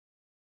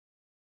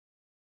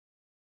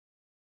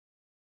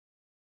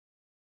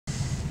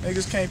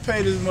Niggas can't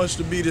pay this much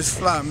to be this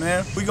fly,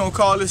 man. We gonna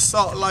call this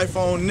Salt Life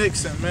on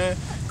Nixon, man.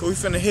 Cause we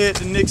finna head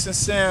to Nixon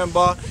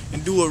sandbar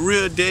and do what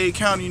real Dade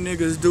County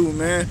niggas do,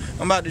 man.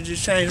 I'm about to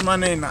just change my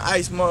name to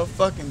Ice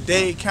motherfucking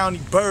Dade County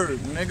Berg,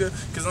 nigga.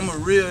 Cause I'm a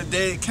real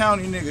Dade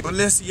County nigga.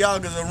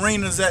 Balenciaga's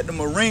arenas at the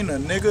marina,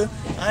 nigga.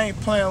 I ain't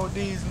playing with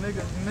these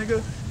niggas,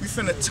 nigga. We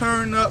finna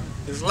turn up.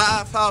 It's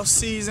live house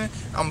season.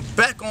 I'm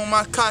back on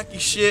my cocky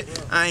shit.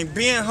 I ain't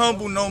being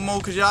humble no more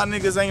cause y'all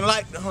niggas ain't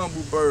like the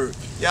humble Berg.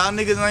 Y'all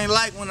niggas ain't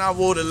like when I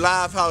wore the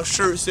live house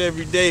shirts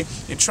every day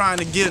and trying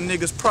to give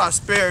niggas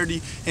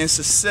prosperity and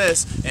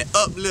success and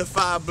uplift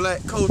our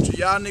black culture.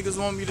 Y'all niggas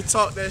want me to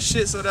talk that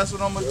shit, so that's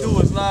what I'm gonna do.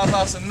 It's live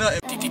house or nothing.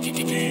 Let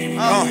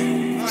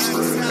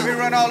me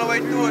run all the way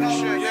through it and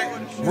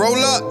shit. Roll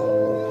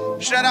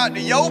up. Shout out to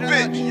yo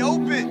bitch. Yo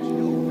bitch.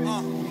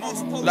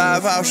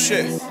 Live house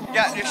shit.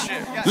 Got this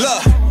shit.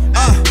 Look,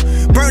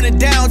 burn it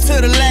down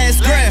to the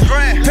last gram.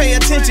 Pay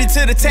attention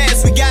to the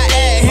tasks we got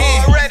at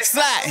hand.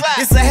 Slide,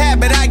 it's a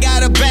habit I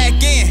gotta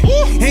back in.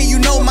 And you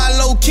know my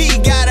low key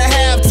gotta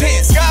have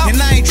tense. And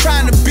I ain't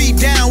trying to be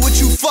down with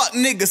you fuck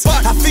niggas.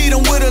 I feed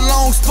them with a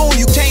long spoon,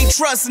 you can't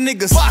trust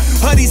niggas.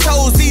 Of these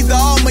hoes, these are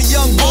all my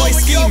young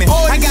boys scheming.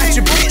 I got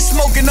your bitch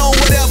smoking on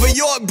whatever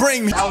York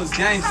bring me. I was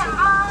gangster.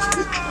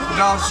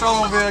 Dog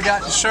Seanville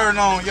got the shirt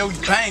on, yo,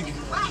 banging.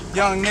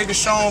 Young nigga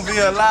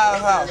Seanville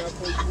live house.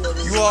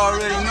 You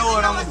already know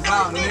what I'm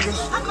about, nigga.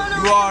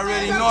 You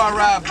already know I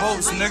ride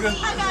boats, nigga.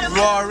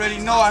 You already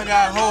know I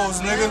got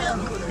hoes, nigga.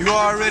 You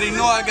already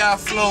know I got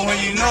flow. When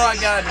you know I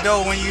got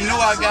dough, when you know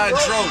I got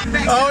dope.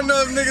 I don't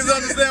know if niggas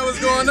understand what's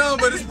going on,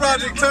 but it's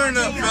Project Turn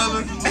Up,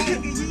 fellas.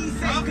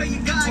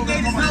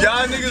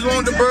 Y'all niggas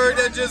want the Berg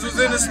that just was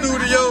in the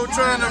studio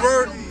trying to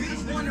work.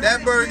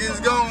 That Berg is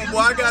gone, boy.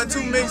 I got 2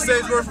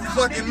 mixtapes worth of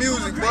fucking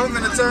music, boy. I'm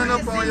finna turn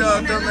up on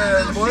y'all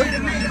dumbass, boy.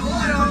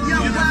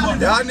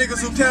 Y'all niggas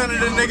who counted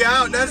a nigga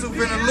out, that's who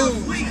finna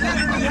lose.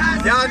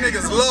 Y'all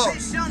niggas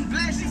lost.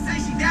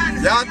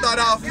 Y'all thought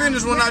I was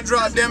finished when I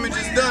dropped Damage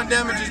Is Done.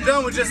 Damage Is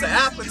Done was just an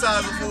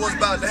appetizer for what's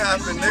about to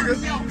happen, nigga.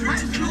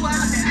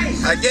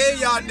 I gave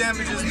y'all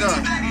Damage Is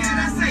Done.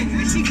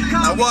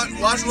 Now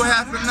watch what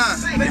happened now.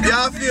 If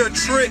y'all feel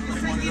tricked,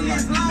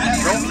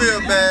 don't feel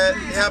bad.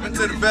 It happened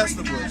to the best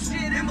of us.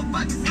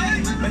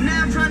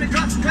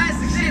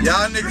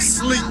 Y'all niggas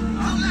sleep.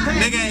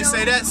 Nigga ain't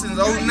say that since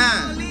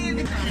 09.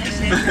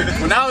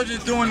 When I was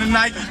just doing the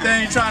Nike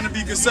thing, trying to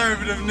be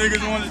conservative,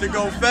 niggas wanted to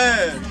go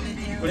fast.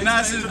 But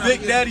now since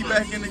Big Daddy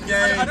back in the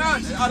game.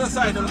 Other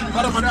side,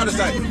 what about the other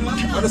side?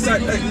 Other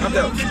side, hey, I'm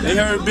down. They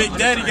heard Big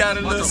Daddy got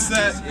a little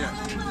set.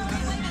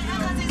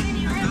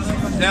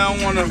 They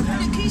don't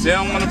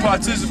wanna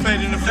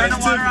participate in the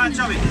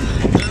festivity.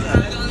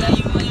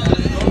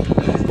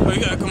 Oh, you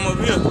gotta come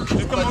over here.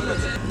 Just come over here.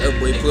 That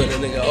boy put a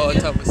nigga all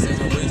type of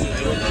situations.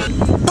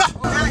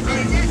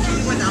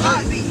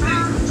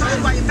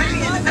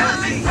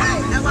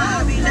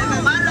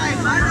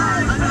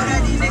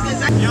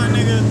 Young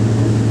nigga,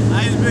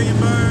 Ice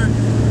Berg,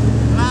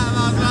 live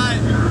house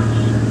life.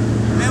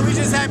 Man, we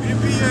just happy to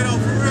be here though,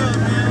 for real,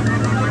 man.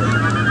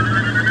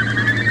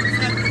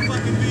 Just happy to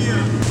fucking be here.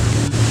 I'm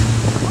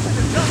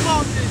finna jump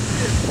off this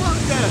shit. Fuck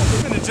that. I'm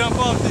finna jump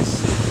off this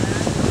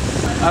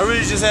shit. I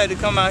really just had to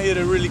come out here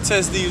to really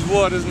test these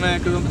waters, man,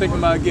 because I'm thinking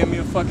about getting me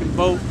a fucking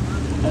boat.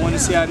 I want to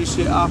see how this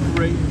shit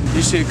operate.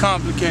 This shit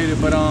complicated,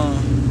 but I'm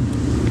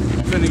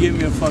finna get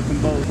me a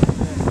fucking boat.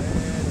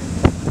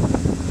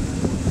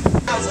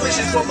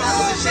 Wishes for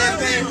bottles of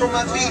champagne from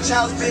my beach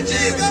house,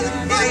 bitches.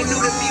 It ain't new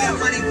to me, that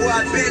money, boy,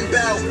 I been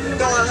bout.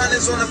 Throwing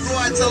hundreds on the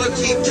floor, I tell her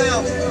keep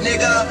count.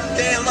 Nigga,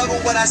 they in love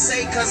with what I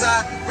say, cause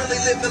I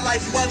really live the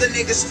life you other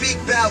niggas speak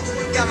about.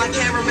 Got my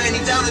cameraman, he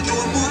down to do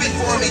a movie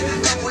for me.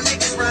 Couple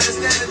niggas round the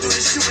stand to do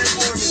the shooting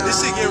for me. This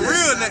shit get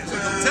real next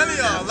week, I'm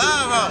telling y'all,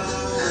 live house.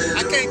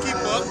 I can't keep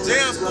up,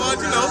 jail squad,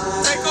 you know,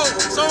 take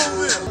over,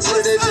 Seanville.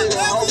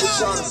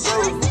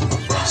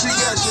 She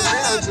got shit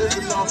down,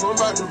 drinking off, I'm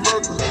about to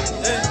murder.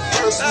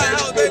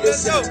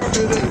 Let's go.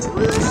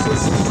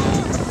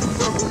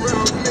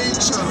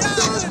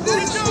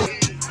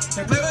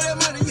 Play with that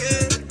money,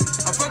 yeah.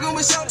 I'm fucking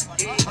with shorty.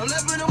 I'm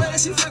living the way that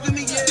she fucking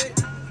me, yeah.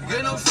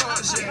 Get no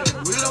fucks, yeah.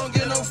 We don't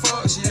get no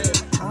fucks, yeah.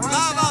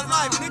 Live house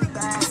life, nigga.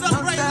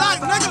 Celebrate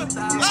life, nigga.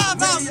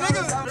 Live house,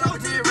 nigga. Talk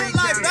to the good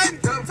life, baby.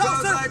 Talk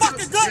to the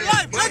fucking good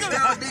life, nigga.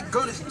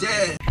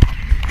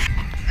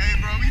 Hey,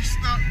 bro, we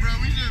stuck, bro.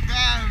 We just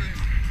vibing.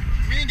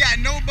 We ain't got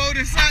no boat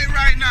in sight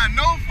right now.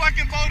 No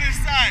fucking boat in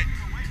sight.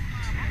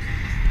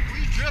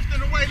 We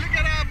drifting away. Look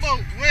at our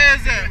boat. Where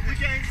is that? We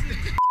can't see.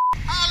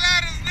 Holla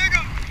at us, nigga.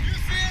 You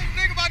see him,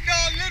 nigga? My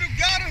dog Little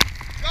got him.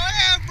 Go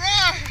ahead,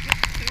 bro.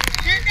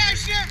 Get that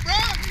shit, bro.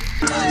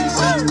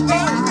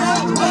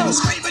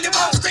 Scream on your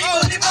mouth, scream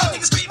on your mouth,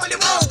 nigga, scream on your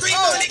mouth, scream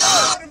on your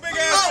mouth. Big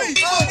ass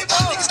feet.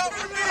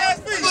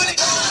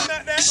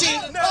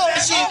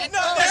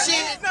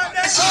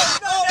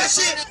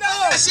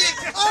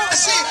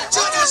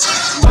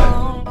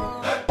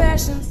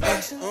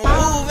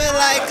 Moving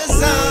like a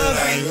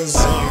zombie.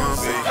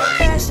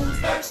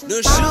 The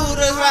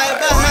shooters right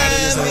behind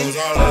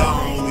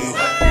me.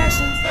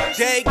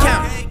 Dade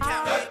County.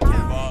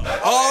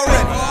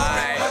 Already.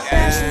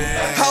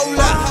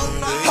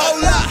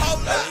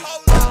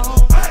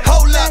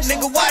 Hold up,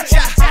 nigga, watch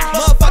out.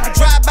 Motherfucker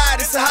drive by,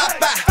 this a hot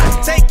by.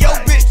 Take your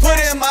bitch, put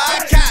it in my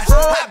archives.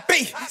 Hot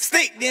beef,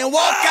 stick, then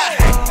walk out.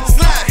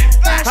 Slide,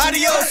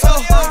 adios,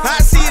 ho.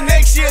 I see you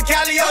next year,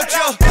 Cali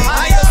Ocho.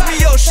 Adios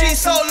mio, she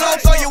so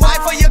loco. Your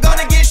wife or you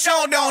gonna get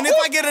shown on. If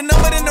I get a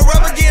number, then the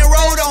rubber getting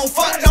rolled on.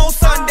 Fuck on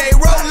Sunday,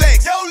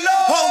 Rolex. I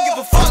don't give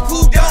a fuck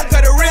who don't,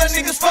 cause the real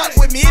niggas fuck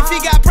with me. If he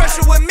got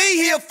pressure with me,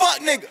 he a fuck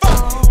nigga.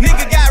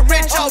 Nigga got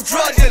rich off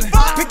drug dealing.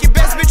 Pick your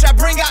best bitch, I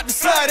bring out the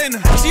slut in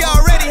her. She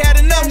already had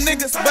enough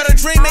niggas, but her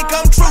dream ain't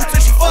come true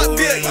till she fuck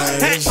billion.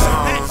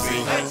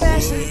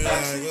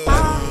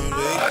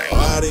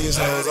 Why these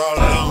hoes all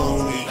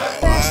on me?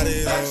 Why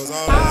these hoes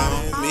all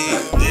on me?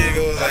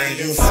 Niggas ain't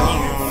you from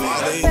me.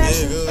 Why these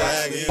niggas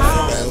acting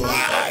funny?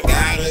 Why I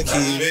gotta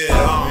keep it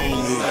on me?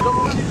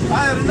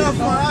 I had enough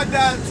fun. I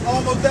died,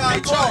 almost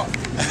died.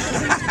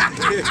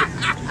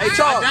 Hey,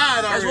 Charles,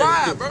 that's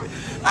right, bro.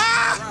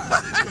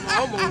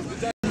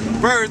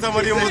 Berg talking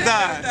about he almost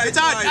died. Hey,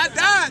 Charles, I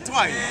died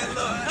twice.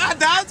 I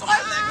died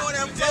twice.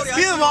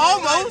 Excuse me,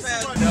 almost.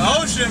 The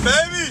ocean,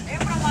 baby.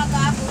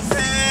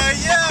 Hell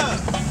yeah.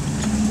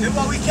 That's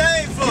what we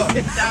came for. Let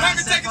me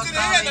take it to the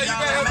end, though. You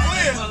better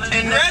clear.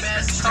 You ready?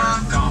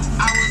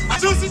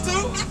 Juicy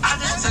too?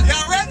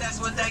 Y'all ready? That's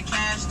what that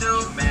cash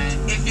do,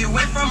 man. If you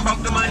went from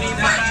broke to money,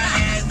 then I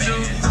had to.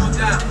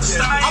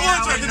 I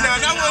want to drink it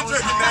down.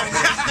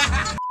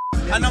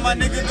 I know my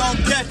nigga gon'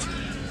 catch it.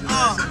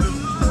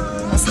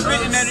 I'm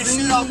spitting at his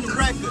shit off the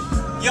record.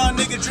 Young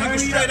nigga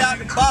drinking straight out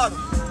the bottle.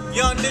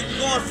 Young nigga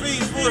going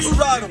freeze full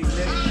throttle.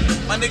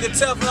 My nigga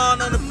Teflon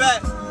on the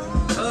back.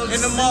 In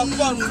the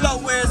motherfucking flow,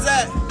 where it's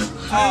at?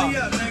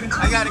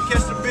 I gotta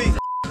catch the beat.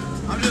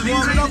 I'm just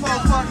warming up on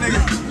fuck nigga.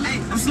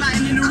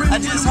 I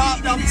just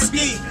hopped off the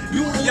ski.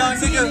 Young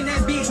nigga, I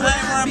ain't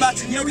worrying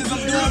about you niggas, I'm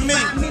doing me.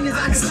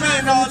 I'm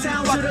spinning all in the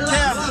fucking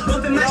camera. I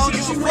don't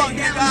give a fuck,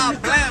 nigga, I'll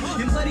blam it.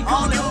 I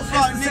don't give a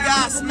fuck, nigga,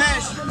 I'll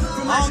smash it.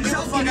 I don't give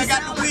a fuck, I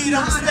got the weed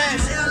on the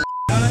stash.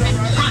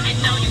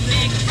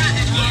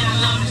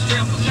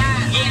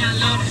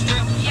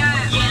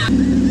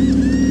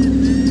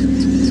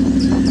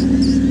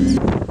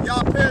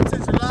 Y'all pay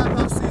attention, live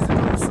house season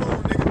coming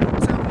soon, nigga.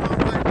 Teflon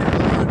right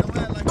there, don't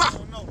act like you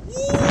don't know.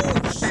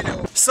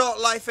 Salt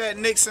life at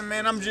Nixon,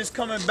 man. I'm just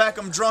coming back.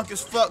 I'm drunk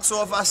as fuck,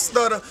 so if I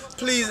stutter,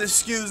 please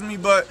excuse me.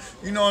 But,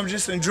 you know, I'm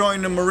just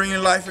enjoying the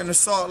marine life and the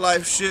salt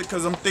life shit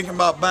because I'm thinking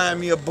about buying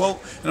me a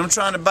boat. And I'm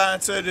trying to buy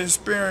into the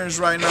experience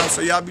right now,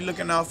 so y'all be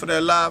looking out for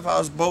that live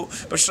house boat.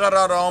 But shout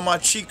out to all my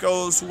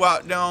Chicos who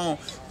out there on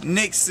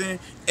Nixon,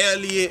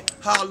 Elliott,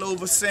 all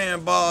over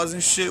sandbars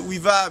and shit. We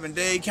vibing,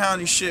 Dade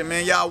County shit,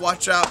 man. Y'all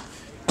watch out.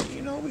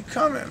 You know we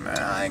coming, man.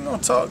 I ain't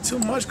gonna talk too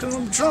much because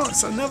I'm drunk,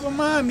 so never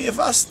mind me if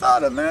I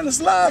stutter, man. It's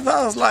live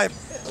house life.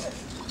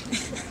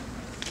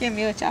 Give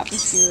me a chopping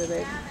skillet,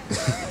 baby.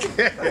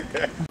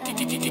 Let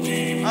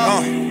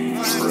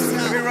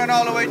me run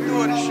all the way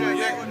through it and shit,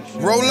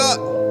 nigga. Roll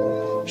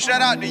up.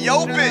 Shout out to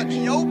yo bitch.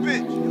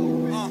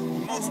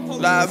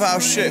 Live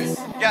house shit.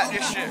 Got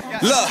this shit.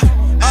 Look,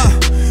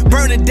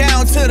 burn it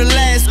down to the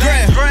last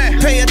gram.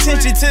 Pay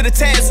attention to the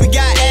task we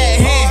got at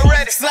hand.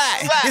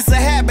 Slide, it's